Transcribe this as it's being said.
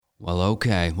Well,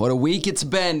 okay. What a week it's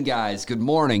been, guys. Good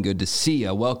morning. Good to see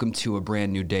you. Welcome to a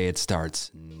brand new day. It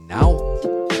starts now.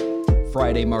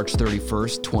 Friday, March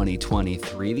 31st,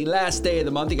 2023. The last day of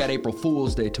the month. You got April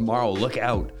Fool's Day tomorrow. Look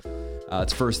out.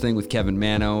 It's First Thing with Kevin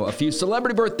Mano. A few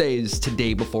celebrity birthdays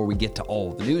today before we get to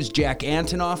all the news. Jack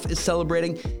Antonoff is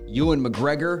celebrating. Ewan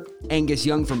McGregor, Angus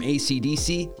Young from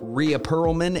AC/DC, Rhea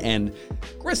Perlman, and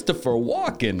Christopher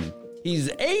Walken. He's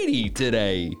 80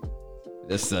 today.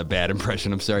 This is a bad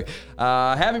impression, I'm sorry.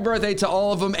 Happy birthday to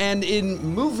all of them. And in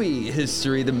movie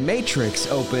history, The Matrix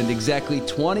opened exactly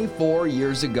 24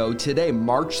 years ago today,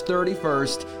 March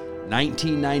 31st,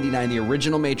 1999. The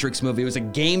original Matrix movie was a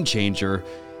game changer.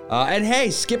 And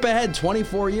hey, skip ahead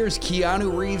 24 years.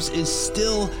 Keanu Reeves is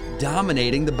still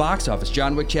dominating the box office.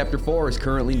 John Wick Chapter 4 is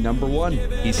currently number 1.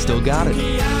 He's still got it.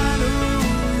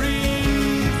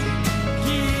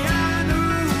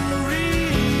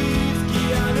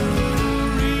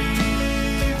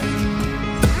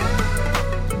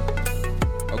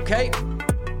 Okay.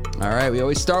 All right, we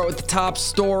always start with the top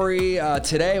story.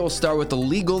 Today, we'll start with the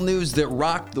legal news that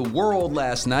rocked the world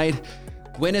last night.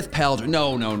 Gwyneth Paltrow.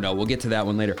 No. We'll get to that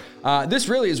one later. This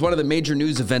really is one of the major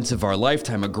news events of our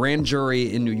lifetime. A grand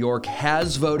jury in New York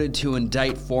has voted to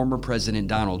indict former President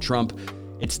Donald Trump.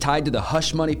 It's tied to the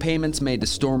hush money payments made to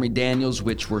Stormy Daniels,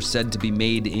 which were said to be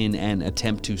made in an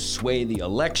attempt to sway the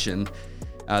election.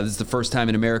 This is the first time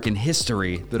in American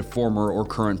history that a former or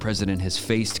current president has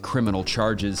faced criminal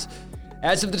charges.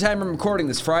 As of the time I'm recording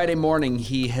this Friday morning,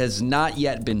 he has not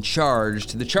yet been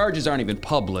charged. The charges aren't even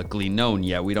publicly known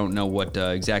yet. We don't know what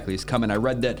exactly is coming. I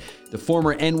read that the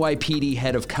former NYPD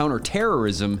head of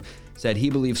counterterrorism said he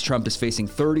believes Trump is facing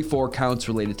 34 counts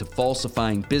related to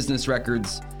falsifying business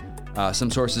records.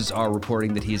 Some sources are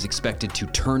reporting that he is expected to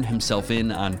turn himself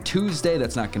in on Tuesday.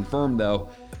 That's not confirmed, though.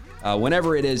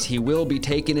 Whenever it is, he will be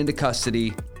taken into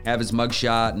custody, have his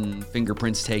mugshot and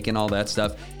fingerprints taken, all that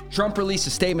stuff. Trump released a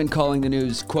statement calling the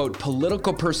news, quote,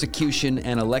 political persecution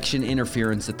and election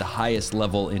interference at the highest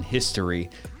level in history.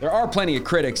 There are plenty of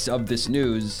critics of this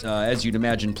news. As you'd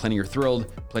imagine, plenty are thrilled,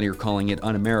 plenty are calling it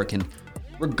un-American.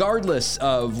 Regardless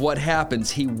of what happens,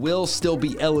 he will still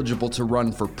be eligible to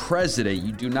run for president.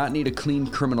 You do not need a clean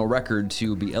criminal record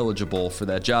to be eligible for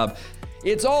that job.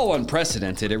 It's all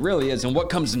unprecedented, it really is, and what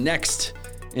comes next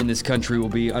in this country will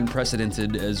be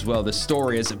unprecedented as well. The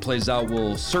story, as it plays out,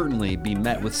 will certainly be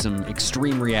met with some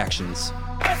extreme reactions.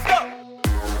 Let's go!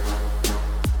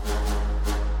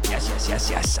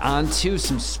 Yes. On to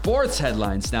some sports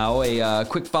headlines now. A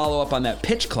quick follow-up on that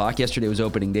pitch clock. Yesterday was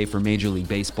opening day for Major League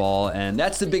Baseball, and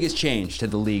that's the biggest change to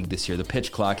the league this year, the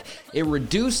pitch clock. It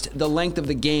reduced the length of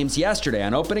the games yesterday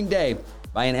on opening day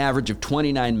by an average of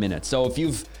 29 minutes. So if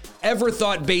you've ever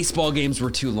thought baseball games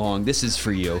were too long, this is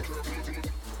for you.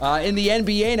 In the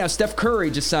NBA now, Steph Curry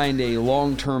just signed a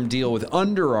long-term deal with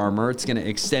Under Armour. It's going to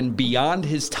extend beyond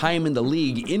his time in the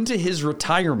league into his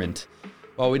retirement.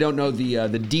 While we don't know the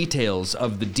details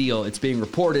of the deal, it's being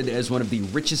reported as one of the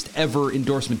richest ever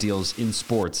endorsement deals in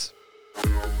sports.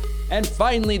 And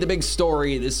finally, the big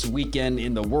story this weekend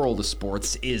in the world of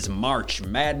sports is March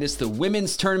Madness. The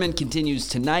women's tournament continues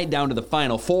tonight down to the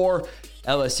Final Four.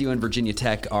 LSU and Virginia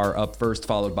Tech are up first,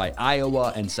 followed by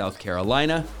Iowa and South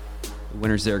Carolina. The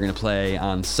winners there are going to play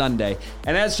on Sunday.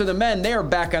 And as for the men, they are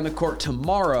back on the court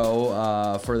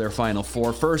tomorrow for their Final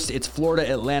Four. First, it's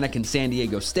Florida Atlantic and San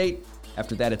Diego State.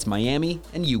 After that, it's Miami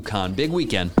and UConn. Big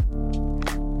weekend.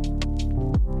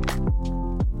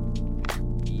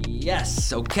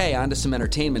 Yes, okay, on to some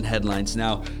entertainment headlines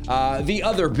now. The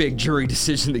other big jury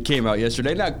decision that came out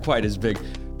yesterday, not quite as big,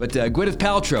 but Gwyneth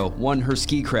Paltrow won her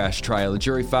ski crash trial. The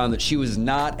jury found that she was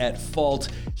not at fault.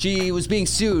 She was being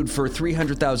sued for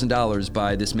 $300,000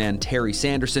 by this man, Terry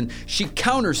Sanderson. She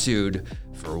countersued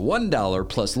for $1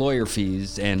 plus lawyer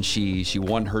fees, and she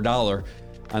won her dollar.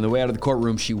 On the way out of the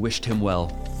courtroom, she wished him well.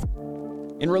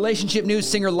 In relationship news,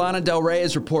 singer Lana Del Rey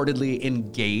is reportedly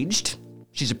engaged.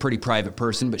 She's a pretty private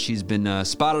person, but she's been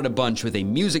spotted a bunch with a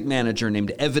music manager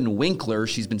named Evan Winkler.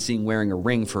 She's been seen wearing a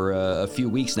ring for a few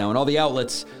weeks now, and all the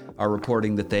outlets are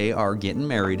reporting that they are getting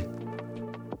married.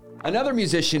 Another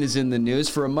musician is in the news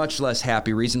for a much less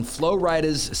happy reason. Flo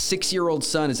Rida's 6-year-old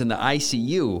son is in the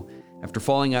ICU after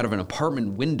falling out of an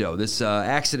apartment window. This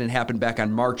accident happened back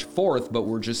on March 4th, but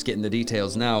we're just getting the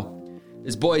details now.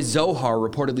 This boy Zohar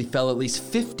reportedly fell at least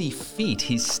 50 feet.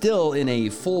 He's still in a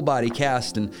full-body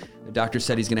cast, and the doctor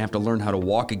said he's going to have to learn how to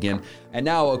walk again. And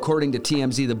now, according to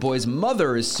TMZ, the boy's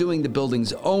mother is suing the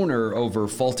building's owner over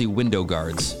faulty window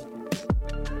guards.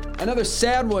 Another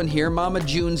sad one here. Mama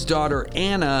June's daughter,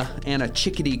 Anna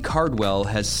Chickadee Cardwell,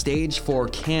 has stage 4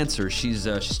 cancer. She's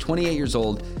 28 years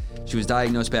old. She was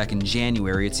diagnosed back in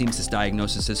January. It seems this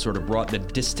diagnosis has sort of brought the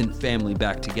distant family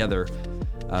back together.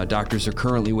 Doctors are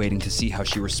currently waiting to see how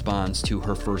she responds to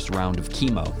her first round of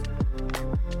chemo.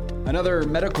 Another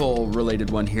medical-related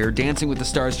one here. Dancing with the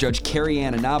Stars judge Carrie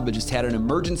Ann Inaba just had an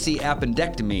emergency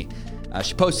appendectomy.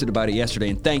 She posted about it yesterday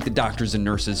and thanked the doctors and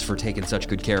nurses for taking such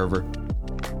good care of her.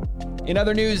 In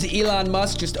other news, Elon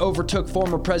Musk just overtook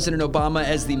former President Obama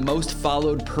as the most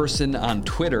followed person on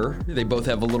Twitter. They both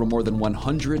have a little more than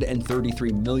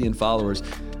 133 million followers.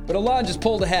 But Elon just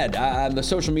pulled ahead on the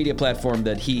social media platform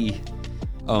that he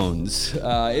owns.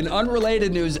 In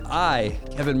unrelated news,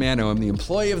 Kevin Mano, am the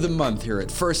employee of the month here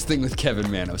at First Thing with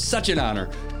Kevin Mano. Such an honor.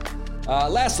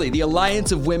 Lastly, the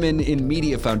Alliance of Women in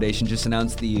Media Foundation just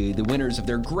announced the winners of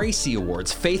their Gracie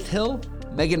Awards. Faith Hill,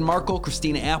 Meghan Markle,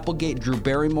 Christina Applegate, Drew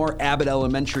Barrymore, Abbott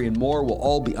Elementary, and more will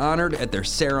all be honored at their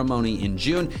ceremony in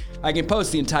June. I can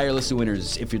post the entire list of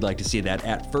winners if you'd like to see that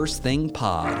at First Thing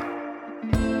Pod.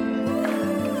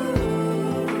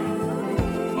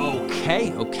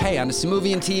 Okay, on to some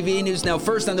movie and TV news. Now,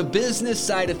 first, on the business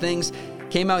side of things,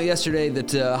 came out yesterday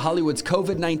that Hollywood's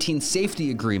COVID-19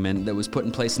 safety agreement that was put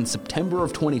in place in September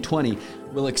of 2020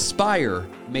 will expire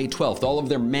May 12th. All of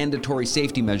their mandatory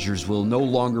safety measures will no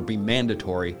longer be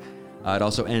mandatory. It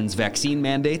also ends vaccine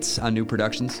mandates on new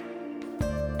productions.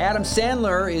 Adam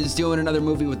Sandler is doing another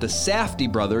movie with the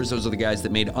Safdie brothers. Those are the guys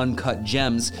that made Uncut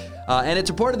Gems. And it's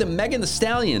reported that Megan Thee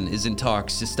Stallion is in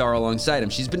talks to star alongside him.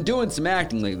 She's been doing some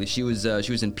acting lately. She was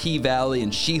in P-Valley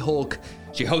and She-Hulk.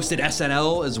 She hosted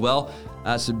SNL as well.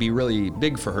 This would be really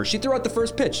big for her. She threw out the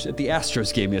first pitch at the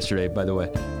Astros game yesterday, by the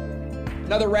way.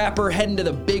 Another rapper heading to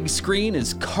the big screen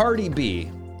is Cardi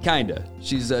B. Kinda.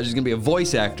 She's gonna be a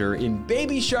voice actor in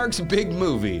Baby Shark's big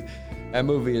movie. That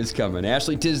movie is coming.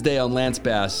 Ashley Tisdale and Lance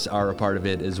Bass are a part of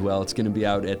it as well. It's gonna be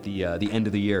out at the end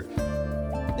of the year.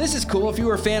 This is cool. If you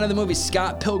were a fan of the movie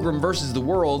Scott Pilgrim vs. the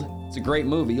World, it's a great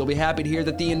movie. You'll be happy to hear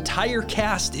that the entire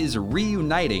cast is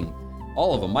reuniting.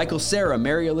 All of them. Michael Cera,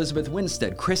 Mary Elizabeth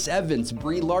Winstead, Chris Evans,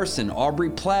 Brie Larson, Aubrey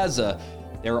Plaza.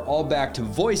 They're all back to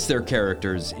voice their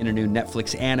characters in a new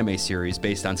Netflix anime series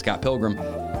based on Scott Pilgrim.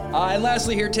 And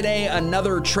lastly here today,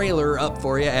 another trailer up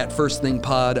for you at First Thing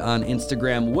Pod on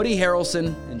Instagram. Woody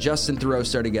Harrelson and Justin Theroux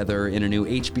star together in a new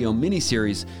HBO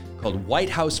miniseries called White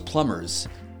House Plumbers.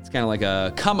 It's kind of like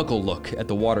a comical look at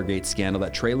the Watergate scandal.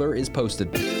 That trailer is posted.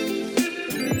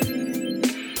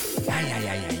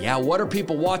 Yeah, what are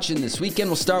people watching this weekend?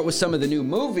 We'll start with some of the new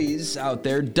movies out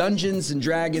there. Dungeons &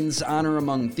 Dragons: Honor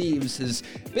Among Thieves has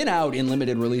been out in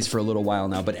limited release for a little while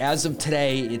now, but as of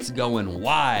today, it's going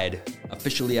wide,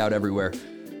 officially out everywhere.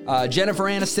 Jennifer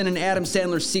Aniston and Adam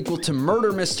Sandler's sequel to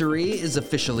Murder Mystery is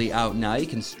officially out now. You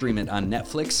can stream it on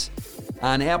Netflix.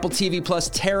 On Apple TV Plus,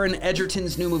 Taron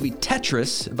Egerton's new movie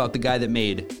Tetris, about the guy that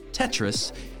made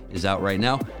Tetris, is out right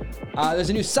now. There's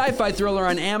a new sci-fi thriller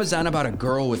on Amazon about a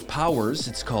girl with powers.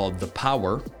 It's called The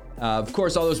Power. Of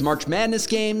course, all those March Madness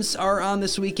games are on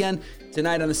this weekend.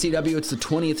 Tonight on the CW, it's the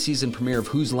 20th season premiere of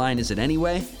Whose Line Is It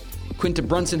Anyway? Quinta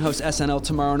Brunson hosts SNL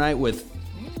tomorrow night with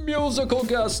musical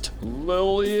guest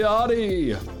Lil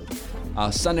Yachty.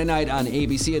 Sunday night on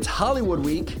ABC, it's Hollywood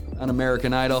Week on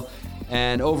American Idol.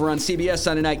 And over on CBS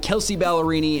Sunday night, Kelsey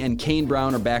Ballerini and Kane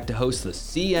Brown are back to host the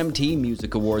CMT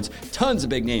Music Awards. Tons of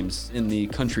big names in the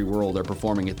country world are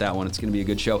performing at that one. It's going to be a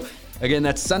good show. Again,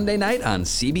 that's Sunday night on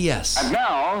CBS. And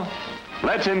now,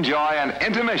 let's enjoy an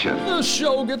intermission. The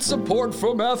show gets support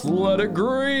from Athletic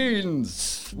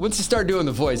Greens. Once you start doing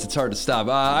the voice, it's hard to stop.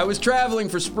 I was traveling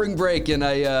for spring break, and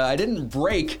I didn't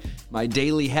break my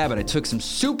daily habit. I took some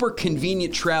super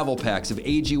convenient travel packs of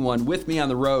AG1 with me on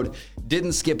the road.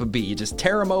 Didn't skip a beat. You just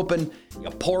tear them open, you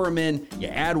pour them in, you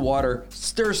add water,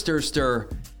 stir,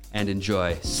 and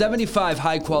enjoy. 75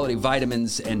 high-quality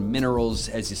vitamins and minerals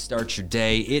as you start your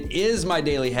day. It is my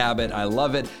daily habit. I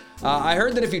love it. I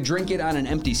heard that if you drink it on an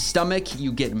empty stomach,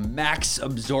 you get max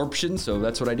absorption, so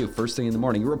that's what I do first thing in the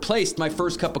morning. It replaced my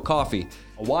first cup of coffee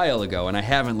a while ago, and I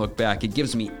haven't looked back. It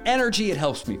gives me energy, it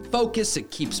helps me focus, it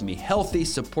keeps me healthy,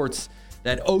 supports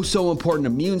that oh-so-important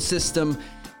immune system.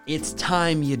 It's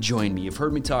time you join me. You've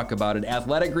heard me talk about it.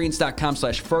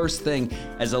 athleticgreens.com/firstthing.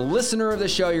 As a listener of the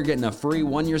show, you're getting a free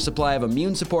 1-year supply of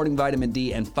immune-supporting vitamin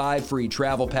D and 5 free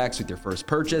travel packs with your first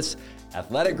purchase.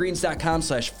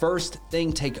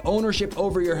 athleticgreens.com/firstthing. Take ownership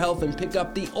over your health and pick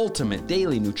up the ultimate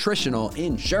daily nutritional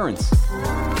insurance.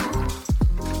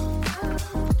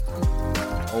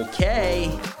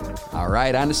 Okay. All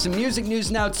right, on to some music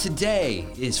news now. Today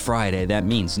is Friday. That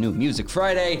means New Music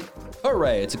Friday.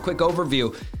 Hooray! It's a quick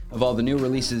overview of all the new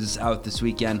releases out this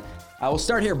weekend. I will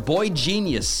start here. Boy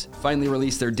Genius finally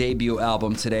released their debut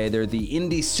album today. They're the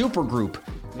indie supergroup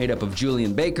made up of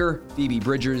Julian Baker, Phoebe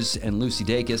Bridgers, and Lucy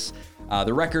Dacus.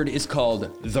 The record is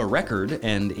called The Record,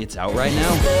 and it's out right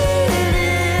now.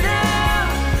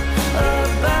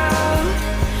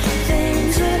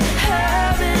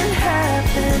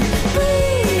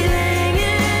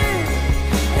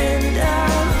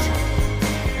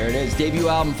 There it is, debut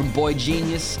album from Boy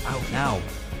Genius, out now.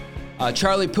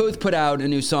 Charlie Puth put out a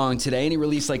new song today, and he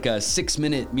released like a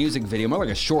 6-minute music video, more like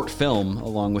a short film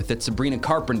along with it. Sabrina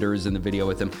Carpenter is in the video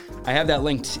with him. I have that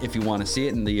linked if you want to see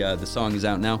it, and the song is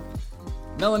out now.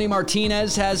 Melanie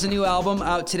Martinez has a new album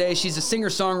out today. She's a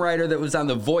singer-songwriter that was on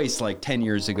The Voice like 10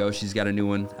 years ago. She's got a new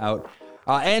one out.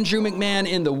 Andrew McMahon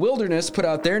in the Wilderness put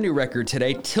out their new record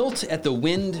today. Tilt at the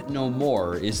Wind No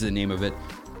More is the name of it.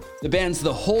 The bands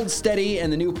The Hold Steady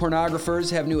and the New Pornographers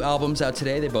have new albums out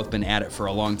today. They've both been at it for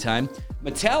a long time.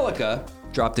 Metallica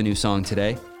dropped a new song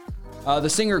today. The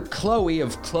singer Chloe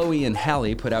of Chloe and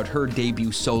Halle put out her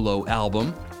debut solo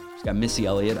album. She's got Missy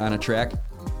Elliott on a track.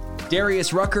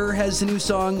 Darius Rucker has a new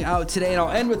song out today, and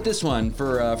I'll end with this one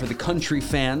for the country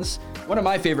fans. One of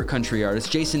my favorite country artists,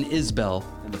 Jason Isbell,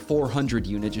 and the 400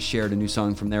 Unit just shared a new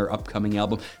song from their upcoming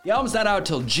album. The album's not out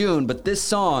till June, but this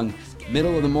song,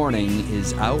 Middle of the Morning,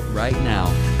 is out right now.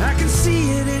 I can see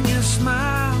it in your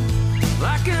smile,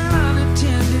 like an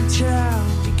unattended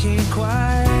child you can't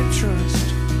quite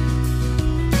trust.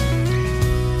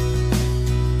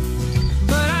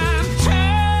 But I'm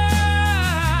tired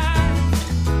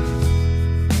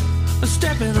of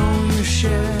stepping on your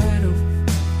shadow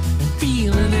and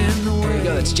feeling in the way. There you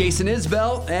go, that's Jason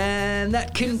Isbell, and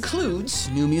that concludes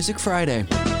New Music Friday.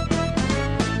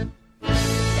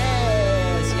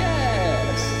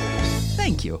 Yes.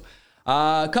 Thank you.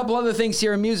 A couple other things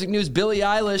here in music news. Billie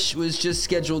Eilish was just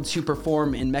scheduled to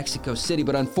perform in Mexico City,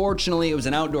 but unfortunately it was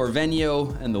an outdoor venue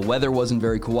and the weather wasn't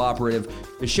very cooperative.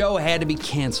 The show had to be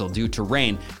canceled due to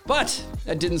rain, but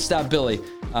that didn't stop Billie.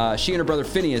 She and her brother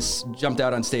Phineas jumped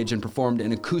out on stage and performed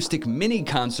an acoustic mini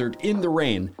concert in the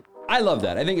rain. I love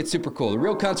that. I think it's super cool. The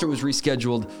real concert was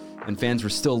rescheduled and fans were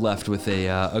still left with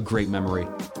a great memory.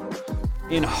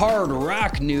 In hard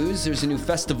rock news, there's a new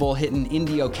festival hitting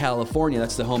Indio, California.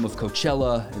 That's the home of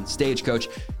Coachella and Stagecoach.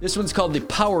 This one's called the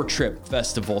Power Trip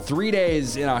Festival. 3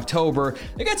 days in October.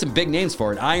 They got some big names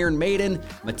for it. Iron Maiden,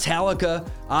 Metallica,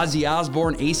 Ozzy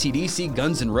Osbourne, AC/DC,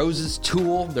 Guns N' Roses,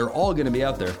 Tool. They're all going to be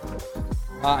out there.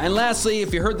 And lastly,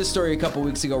 if you heard this story a couple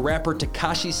weeks ago, rapper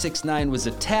Tekashi 6ix9ine was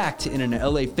attacked in an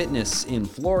LA Fitness in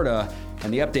Florida.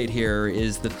 And the update here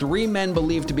is the 3 men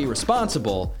believed to be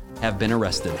responsible have been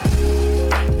arrested.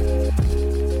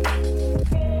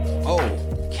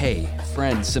 Okay,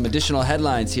 friends, some additional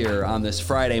headlines here on this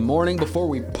Friday morning before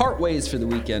we part ways for the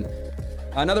weekend.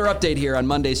 Another update here on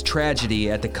Monday's tragedy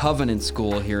at the Covenant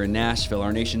School here in Nashville,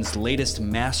 our nation's latest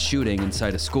mass shooting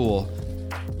inside a school.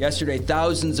 Yesterday,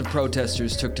 thousands of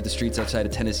protesters took to the streets outside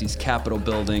of Tennessee's Capitol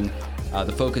building.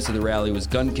 The focus of the rally was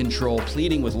gun control,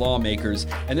 pleading with lawmakers,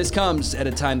 and this comes at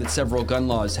a time that several gun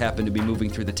laws happen to be moving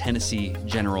through the Tennessee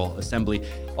General Assembly.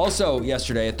 Also,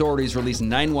 yesterday, authorities released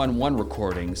 911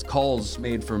 recordings, calls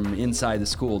made from inside the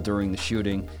school during the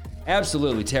shooting.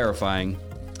 Absolutely terrifying.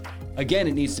 Again,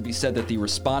 it needs to be said that the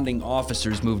responding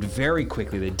officers moved very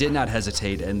quickly. They did not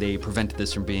hesitate, and they prevented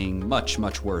this from being much,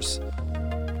 much worse.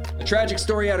 A tragic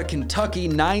story out of Kentucky.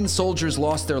 9 soldiers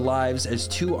lost their lives as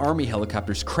 2 Army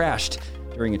helicopters crashed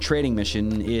during a training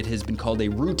mission. It has been called a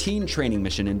routine training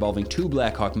mission involving 2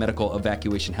 Black Hawk medical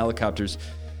evacuation helicopters.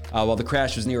 While the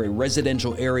crash was near a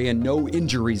residential area, no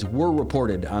injuries were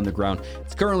reported on the ground.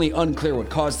 It's currently unclear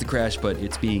what caused the crash, but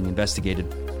it's being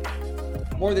investigated.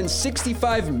 More than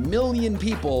 65 million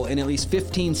people in at least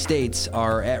 15 states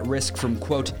are at risk from,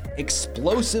 quote,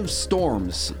 explosive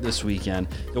storms this weekend.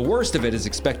 The worst of it is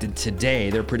expected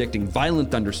today. They're predicting violent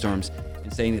thunderstorms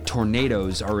and saying that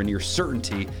tornadoes are a near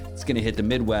certainty. It's going to hit the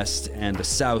Midwest and the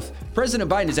South. President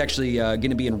Biden is actually going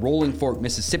to be in Rolling Fork,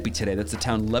 Mississippi today. That's the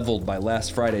town leveled by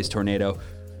last Friday's tornado.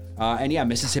 And yeah,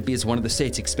 Mississippi is one of the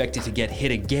states expected to get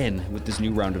hit again with this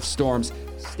new round of storms.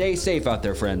 Stay safe out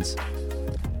there, friends.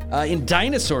 In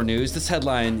dinosaur news, this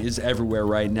headline is everywhere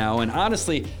right now, and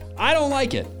honestly, I don't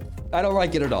like it. I don't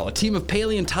like it at all. A team of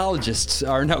paleontologists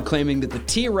are now claiming that the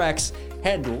T-Rex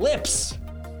had lips.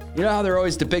 You know how they're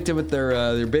always depicted with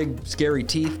their big, scary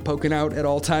teeth poking out at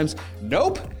all times?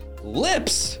 Nope,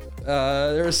 lips.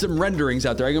 There are some renderings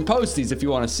out there. I can post these if you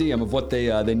want to see them of what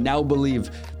they now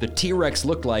believe the T-Rex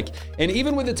looked like. And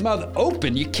even with its mouth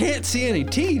open, you can't see any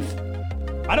teeth.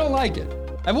 I don't like it.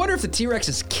 I wonder if the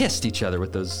T-Rexes kissed each other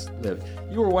with those lips.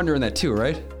 You were wondering that too,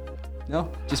 right?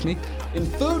 No? Just me? In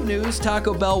food news,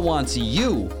 Taco Bell wants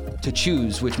you to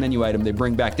choose which menu item they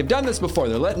bring back. They've done this before.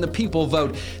 They're letting the people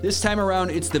vote. This time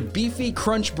around, it's the Beefy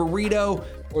Crunch Burrito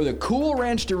or the Cool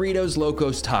Ranch Doritos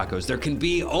Locos Tacos. There can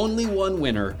be only one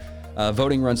winner.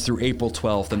 Voting runs through April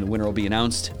 12th, and the winner will be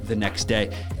announced the next day.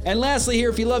 And lastly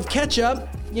here, if you love ketchup,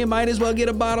 you might as well get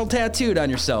a bottle tattooed on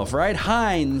yourself, right?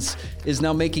 Heinz is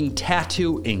now making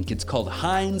tattoo ink. It's called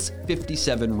Heinz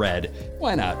 57 Red.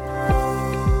 Why not?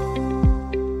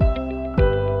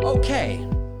 Okay.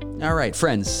 All right,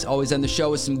 friends, always end the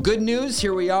show with some good news.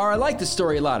 Here we are. I like this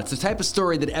story a lot. It's the type of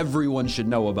story that everyone should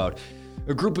know about.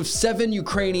 A group of 7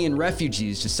 Ukrainian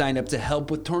refugees just signed up to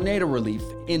help with tornado relief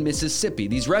in Mississippi.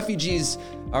 These refugees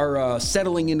are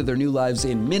settling into their new lives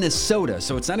in Minnesota,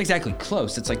 so it's not exactly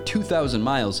close. It's like 2,000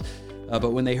 miles.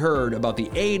 But when they heard about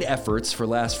the aid efforts for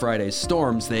last Friday's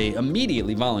storms, they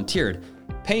immediately volunteered,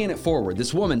 paying it forward.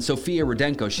 This woman, Sophia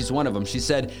Rudenko, she's one of them. She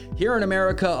said, "Here in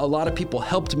America, a lot of people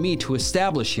helped me to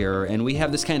establish here, and we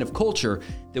have this kind of culture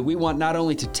that we want not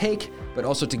only to take, but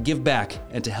also to give back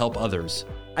and to help others."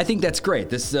 I think that's great.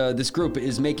 This group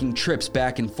is making trips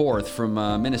back and forth from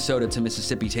Minnesota to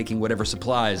Mississippi, taking whatever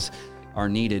supplies are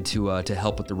needed to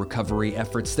help with the recovery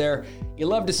efforts there. You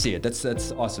love to see it.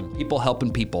 That's awesome. People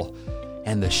helping people.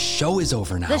 And the show is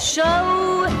over now. The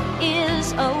show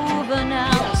is over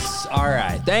now. Yes. All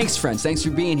right. Thanks, friends. Thanks for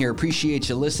being here. Appreciate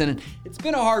you listening. It's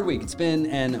been a hard week. It's been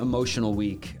an emotional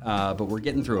week, but we're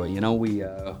getting through it. You know,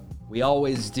 we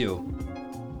always do.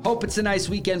 Hope it's a nice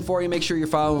weekend for you. Make sure you're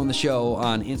following the show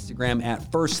on Instagram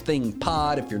at First Thing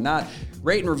Pod. If you're not,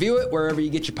 rate and review it wherever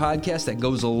you get your podcast. That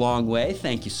goes a long way.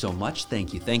 Thank you so much.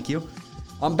 Thank you.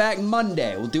 I'm back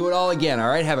Monday. We'll do it all again, all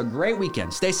right? Have a great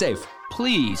weekend. Stay safe.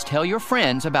 Please tell your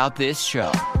friends about this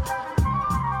show.